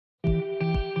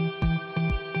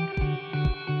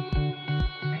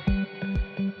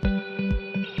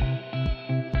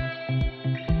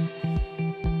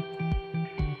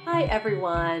Hi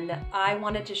everyone! I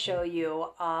wanted to show you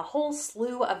a whole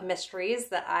slew of mysteries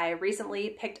that I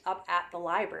recently picked up at the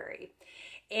library.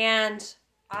 And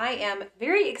I am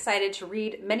very excited to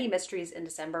read many mysteries in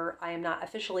December. I am not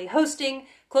officially hosting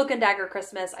Cloak and Dagger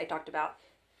Christmas. I talked about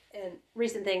in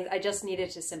recent things. I just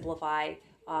needed to simplify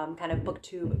kind of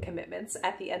booktube commitments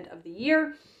at the end of the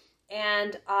year.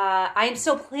 And I am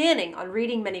still planning on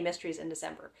reading many mysteries in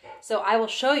December. So I will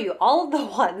show you all of the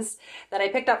ones that I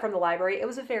picked up from the library. It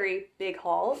was a very big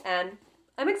haul and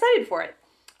I'm excited for it.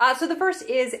 So the first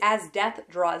is As Death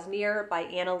Draws Near by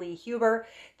Anna Lee Huber.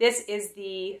 This is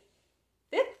the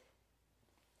fifth?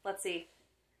 Let's see.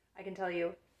 I can tell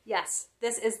you. Yes,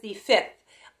 this is the fifth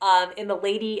in the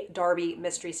Lady Darby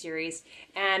mystery series.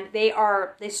 And they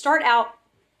start out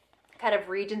kind of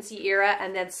Regency era,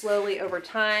 and then slowly over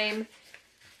time,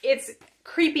 it's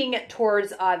creeping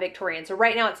towards Victorian. So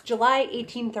right now it's July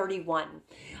 1831.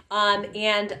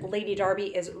 And Lady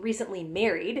Darby is recently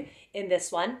married in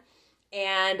this one.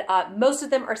 And most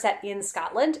of them are set in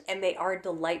Scotland, and they are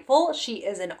delightful. She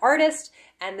is an artist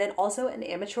and then also an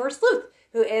amateur sleuth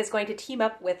who is going to team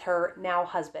up with her now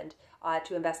husband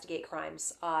to investigate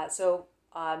crimes.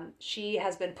 She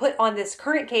has been put on this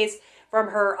current case from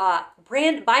her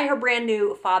by her brand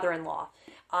new father-in-law.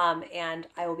 And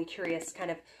I will be curious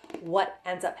kind of what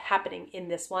ends up happening in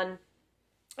this one.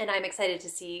 And I'm excited to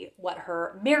see what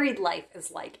her married life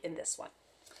is like in this one.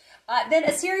 Then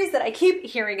a series that I keep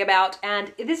hearing about,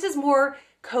 and this is more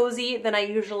cozy than I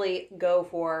usually go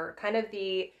for, kind of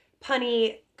the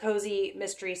punny, cozy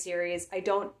mystery series. I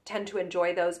don't tend to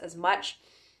enjoy those as much.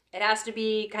 It has to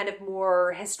be kind of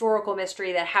more historical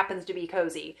mystery that happens to be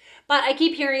cozy. But I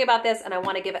keep hearing about this and I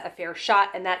want to give it a fair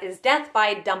shot, and that is Death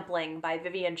by Dumpling by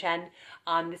Vivien Chien.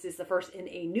 This is the first in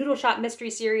a noodle shop mystery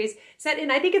series set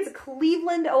in, I think it's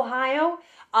Cleveland, Ohio,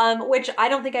 which I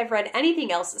don't think I've read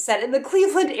anything else set in the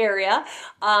Cleveland area.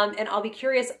 And I'll be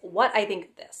curious what I think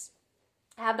of this.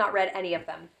 I have not read any of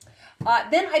them.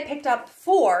 Then I picked up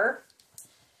 4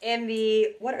 in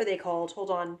the, what are they called? Hold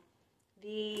on.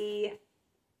 The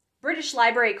British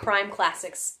Library Crime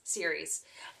Classics series.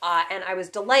 And I was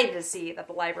delighted to see that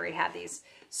the library had these.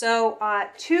 So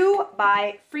 2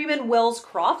 by Freeman Wills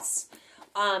Crofts.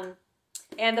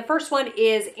 And the first one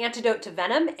is Antidote to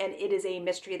Venom, and it is a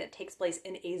mystery that takes place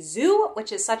in a zoo,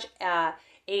 which is such a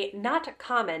not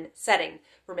common setting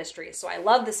for mysteries. So I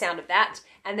love the sound of that.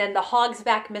 And then the Hog's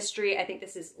Back mystery, I think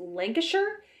this is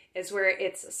Lancashire, is where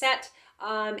it's set.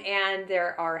 And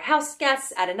there are house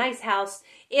guests at a nice house.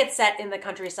 It's set in the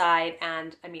countryside,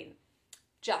 and I mean,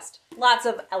 just lots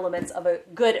of elements of a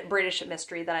good British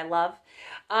mystery that I love.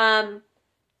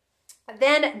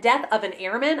 Then Death of an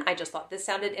Airman. I just thought this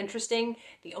sounded interesting.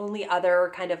 The only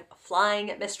other kind of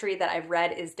flying mystery that I've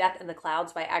read is Death in the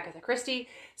Clouds by Agatha Christie.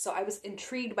 So I was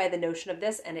intrigued by the notion of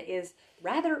this, and it is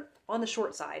rather on the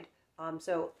short side.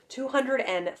 So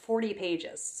 240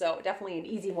 pages. So definitely an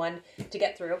easy one to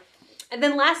get through. And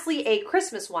then lastly, a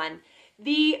Christmas one.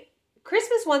 The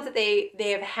Christmas ones that they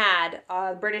have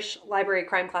had, British Library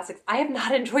Crime Classics, I have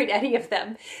not enjoyed any of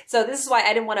them. So this is why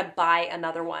I didn't want to buy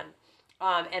another one.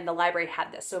 And the library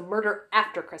had this. So Murder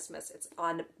After Christmas. It's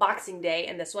on Boxing Day.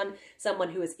 And this one, someone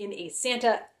who is in a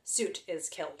Santa suit is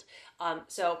killed.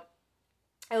 So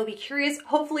I will be curious.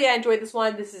 Hopefully I enjoyed this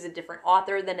one. This is a different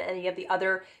author than any of the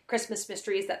other Christmas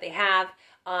mysteries that they have.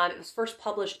 It was first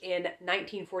published in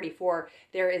 1944.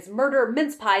 There is Murder,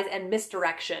 Mince Pies, and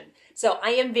Misdirection. So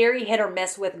I am very hit or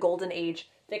miss with Golden Age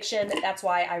fiction. That's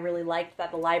why I really liked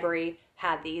that the library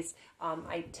had these.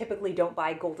 I typically don't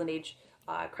buy Golden Age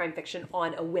crime fiction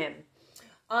on a whim.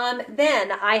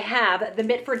 Then I have The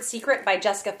Mitford Secret by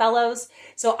Jessica Fellows.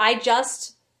 So I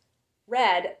just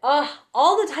read,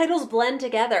 all the titles blend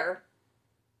together.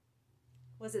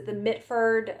 Was it The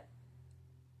Mitford?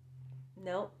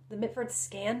 No, The Mitford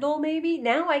Scandal, maybe?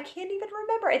 Now I can't even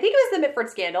remember. I think it was The Mitford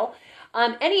Scandal.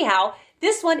 Anyhow,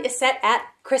 this one is set at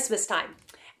Christmas time.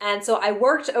 And so I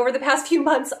worked over the past few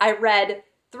months. I read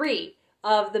 3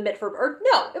 of the Mitford, or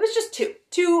no, it was just 2.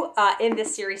 2 in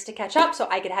this series to catch up so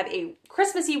I could have a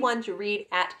Christmassy one to read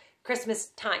at Christmas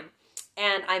time.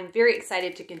 And I'm very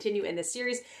excited to continue in this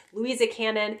series. Louisa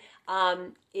Cannon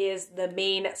is the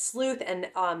main sleuth, and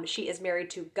she is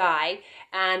married to Guy,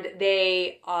 and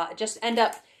they just end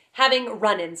up having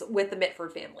run-ins with the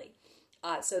Mitford family.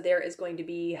 So there is going to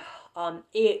be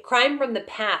a crime from the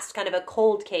past, kind of a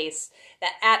cold case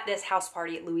that at this house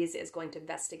party Louisa is going to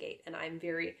investigate, and I'm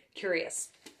very curious.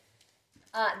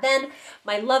 Then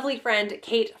my lovely friend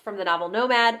Kate from the novel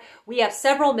Nomad. We have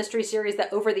several mystery series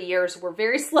that over the years we're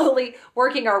very slowly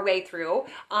working our way through.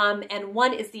 And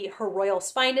one is the Her Royal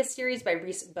Spyness series by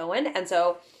Rhys Bowen. And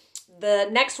so The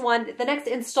next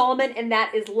installment in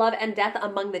that is Love and Death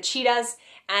Among the Cheetahs.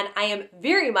 And I am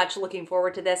very much looking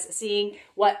forward to this, seeing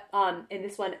what, in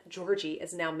this one, Georgie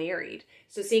is now married.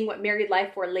 So seeing what married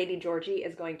life for Lady Georgie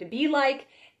is going to be like.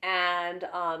 And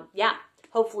yeah,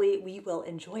 hopefully we will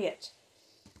enjoy it.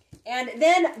 And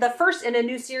then the first in a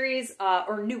new series,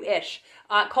 or new-ish,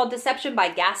 called Deception by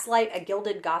Gaslight, a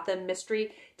Gilded Gotham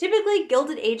mystery. Typically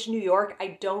Gilded Age New York,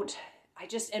 I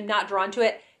just am not drawn to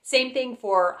it. Same thing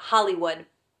for Hollywood.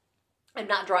 I'm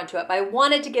not drawn to it, but I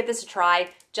wanted to give this a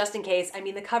try just in case. I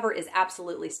mean, the cover is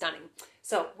absolutely stunning.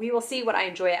 So we will see what I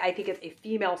enjoy. I think it's a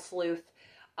female sleuth,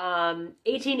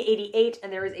 1888,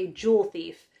 and there is a jewel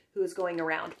thief who's going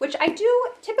around, which I do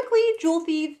typically jewel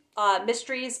thief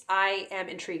mysteries. I am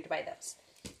intrigued by those.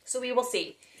 So we will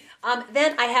see.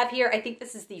 Then I have here, I think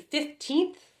this is the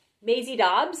 15th, Maisie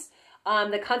Dobbs,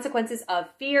 The Consequences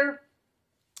of Fear.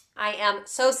 I am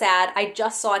so sad. I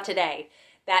just saw today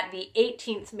that the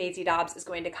 18th Maisie Dobbs is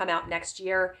going to come out next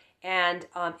year, and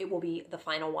it will be the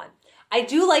final one. I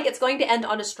do like it's going to end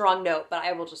on a strong note, but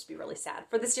I will just be really sad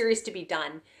for the series to be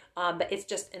done. But it's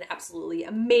just an absolutely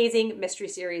amazing mystery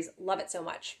series. Love it so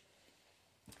much.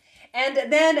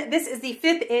 And then this is the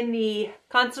 5th in the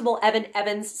Constable Evan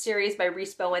Evans series by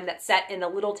Rhys Bowen that's set in a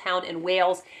little town in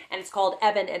Wales, and it's called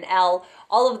Evan and Elle.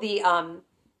 All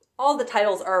the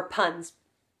titles are puns.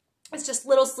 It's just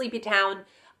little sleepy town.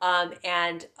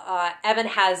 And Evan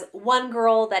has one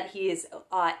girl that he's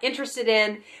interested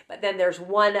in, but then there's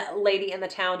one lady in the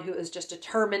town who is just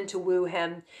determined to woo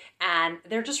him. And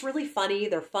they're just really funny.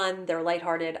 They're fun. They're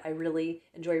lighthearted. I really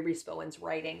enjoy Rhys Bowen's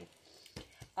writing.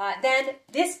 Then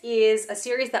this is a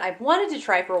series that I've wanted to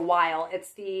try for a while.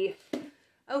 It's the,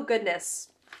 oh goodness.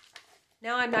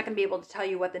 Now I'm not going to be able to tell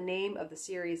you what the name of the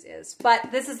series is,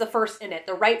 but this is the first in it,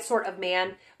 The Right Sort of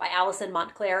Man by Alison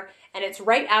Montclair, and it's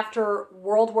right after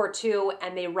World War II,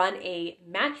 and they run a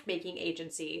matchmaking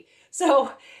agency.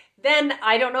 So then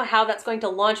I don't know how that's going to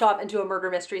launch off into a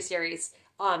murder mystery series.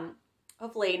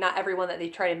 Hopefully not everyone that they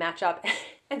try to match up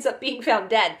ends up being found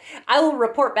dead. I will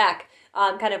report back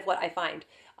kind of what I find.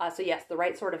 So yes, The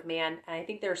Right Sort of Man, and I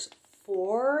think there's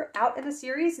 4 out in the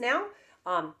series now.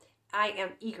 I am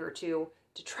eager to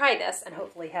try this and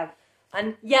hopefully have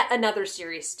yet another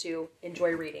series to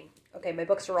enjoy reading. Okay, my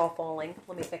books are all falling.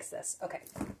 Let me fix this. Okay,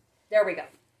 there we go.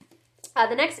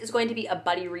 The next is going to be a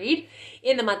buddy read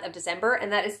in the month of December,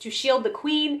 and that is To Shield the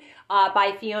Queen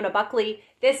by Fiona Buckley.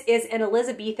 This is an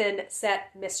Elizabethan set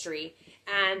mystery,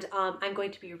 and I'm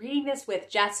going to be reading this with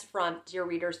Jess from Dear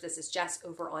Readers. This is Jess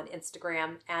over on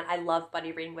Instagram, and I love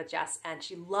buddy reading with Jess, and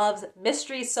she loves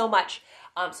mysteries so much.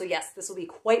 So yes, this will be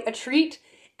quite a treat,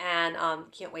 and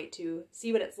can't wait to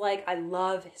see what it's like. I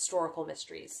love historical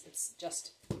mysteries. It's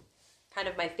just kind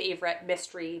of my favorite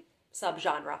mystery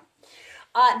subgenre.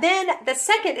 Then the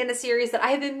second in a series that I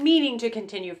have been meaning to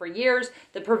continue for years,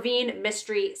 the Vivien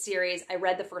mystery series. I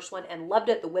read the first one and loved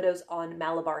it, The Widows on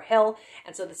Malabar Hill.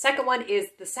 And so the second one is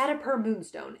the Satapur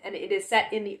Moonstone, and it is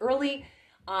set in the early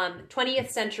 20th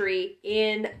century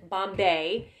in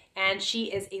Bombay, and she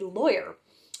is a lawyer.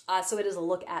 So it is a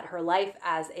look at her life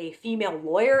as a female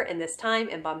lawyer in this time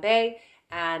in Bombay,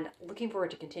 and looking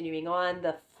forward to continuing on.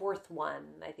 The 4th one,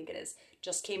 I think it is,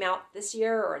 just came out this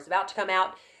year or is about to come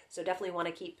out. So definitely want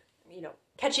to keep,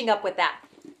 catching up with that.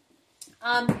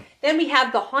 Then we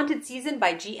have The Haunted Season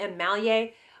by G.M.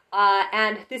 Malliet.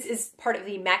 And this is part of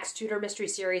the Max Tudor mystery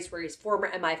series where he's former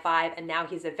MI5 and now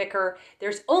he's a vicar.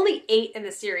 There's only 8 in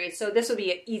the series, so this would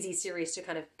be an easy series to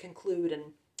kind of conclude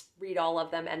and read all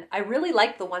of them. And I really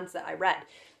like the ones that I read.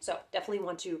 So definitely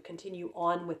want to continue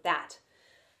on with that.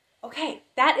 Okay,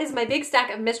 that is my big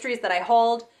stack of mysteries that I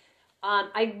hauled.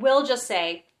 I will just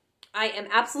say, I am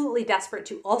absolutely desperate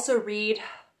to also read,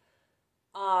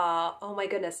 oh my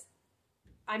goodness,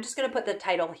 I'm just going to put the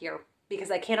title here because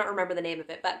I cannot remember the name of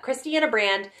it, but Christiana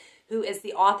Brand, who is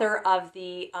the author of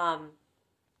the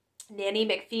Nanny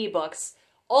McPhee books,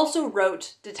 also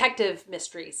wrote detective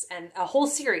mysteries and a whole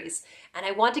series, and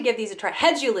I want to give these a try.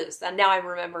 Heads You Lose, and now I'm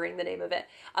remembering the name of it.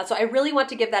 So I really want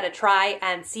to give that a try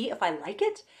and see if I like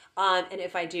it, and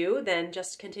if I do, then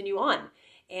just continue on.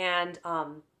 And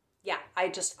yeah,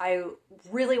 I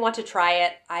really want to try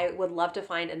it. I would love to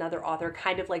find another author,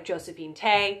 kind of like Josephine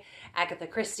Tey, Agatha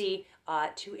Christie,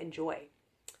 to enjoy.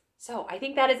 So I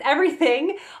think that is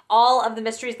everything, all of the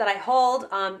mysteries that I hauled.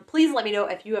 Please let me know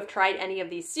if you have tried any of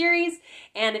these series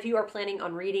and if you are planning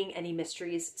on reading any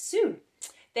mysteries soon.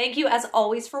 Thank you as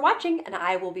always for watching, and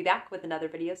I will be back with another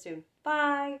video soon.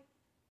 Bye!